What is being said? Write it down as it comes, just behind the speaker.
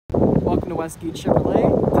Welcome to Westgate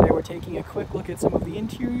Chevrolet. Today we're taking a quick look at some of the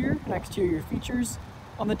interior and exterior features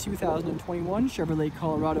on the 2021 Chevrolet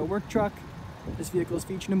Colorado work truck. This vehicle is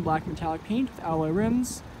featured in black metallic paint with alloy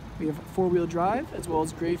rims. We have four-wheel drive as well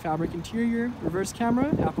as gray fabric interior, reverse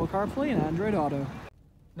camera, Apple CarPlay, and Android Auto.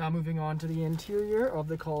 Now moving on to the interior of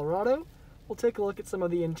the Colorado, we'll take a look at some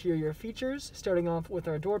of the interior features, starting off with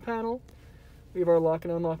our door panel. We have our lock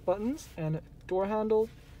and unlock buttons and door handle,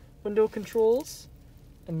 window controls,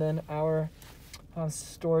 and then our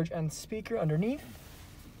storage and speaker underneath.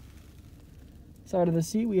 Side of the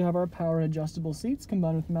seat, we have our power and adjustable seats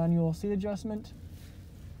combined with manual seat adjustment.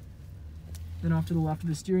 Then off to the left of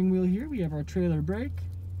the steering wheel here, we have our trailer brake,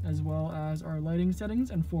 as well as our lighting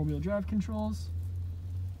settings and four-wheel drive controls.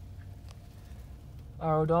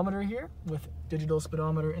 Our odometer here with digital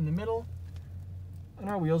speedometer in the middle, and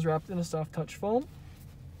our wheels wrapped in a soft touch foam.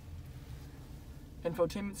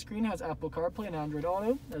 Infotainment screen has Apple CarPlay and Android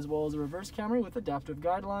Auto, as well as a reverse camera with adaptive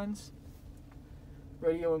guidelines.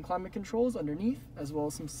 Radio and climate controls underneath, as well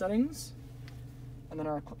as some settings. And then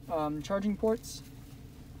our charging ports.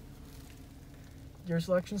 Gear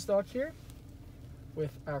selection stock here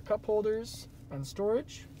with our cup holders and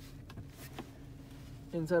storage.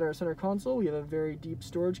 Inside our center console, we have a very deep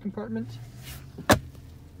storage compartment.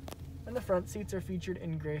 And the front seats are featured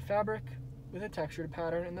in gray fabric with a textured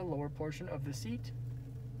pattern in the lower portion of the seat.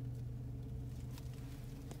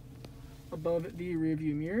 Above the rear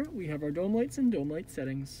view mirror, we have our dome lights and dome light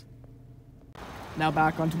settings. Now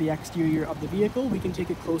back onto the exterior of the vehicle, we can take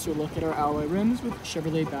a closer look at our alloy rims with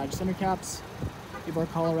Chevrolet badge center caps. We have our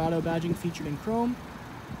Colorado badging featured in chrome.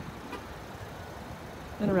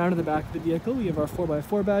 And around to the back of the vehicle, we have our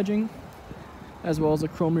 4x4 badging, as well as a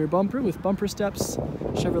chrome rear bumper with bumper steps,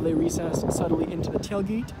 Chevrolet recessed subtly into the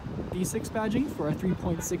tailgate, V6 badging for a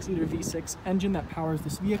 3.6-liter V6 engine that powers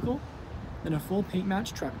this vehicle, and a full paint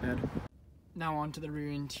match truck bed. Now on to the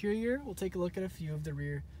rear interior. We'll take a look at a few of the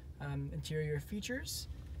rear interior features.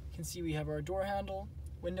 You can see we have our door handle,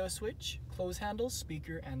 window switch, close handle,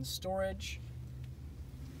 speaker, and storage.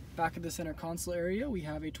 Back of the center console area, we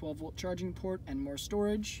have a 12-volt charging port and more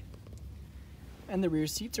storage. And the rear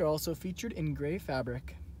seats are also featured in gray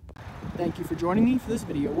fabric. Thank you for joining me for this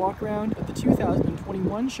video walk around of the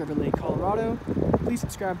 2021 Chevrolet Colorado. Please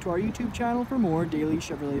subscribe to our YouTube channel for more daily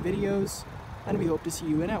Chevrolet videos, and we hope to see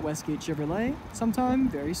you in at Westgate Chevrolet sometime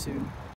very soon.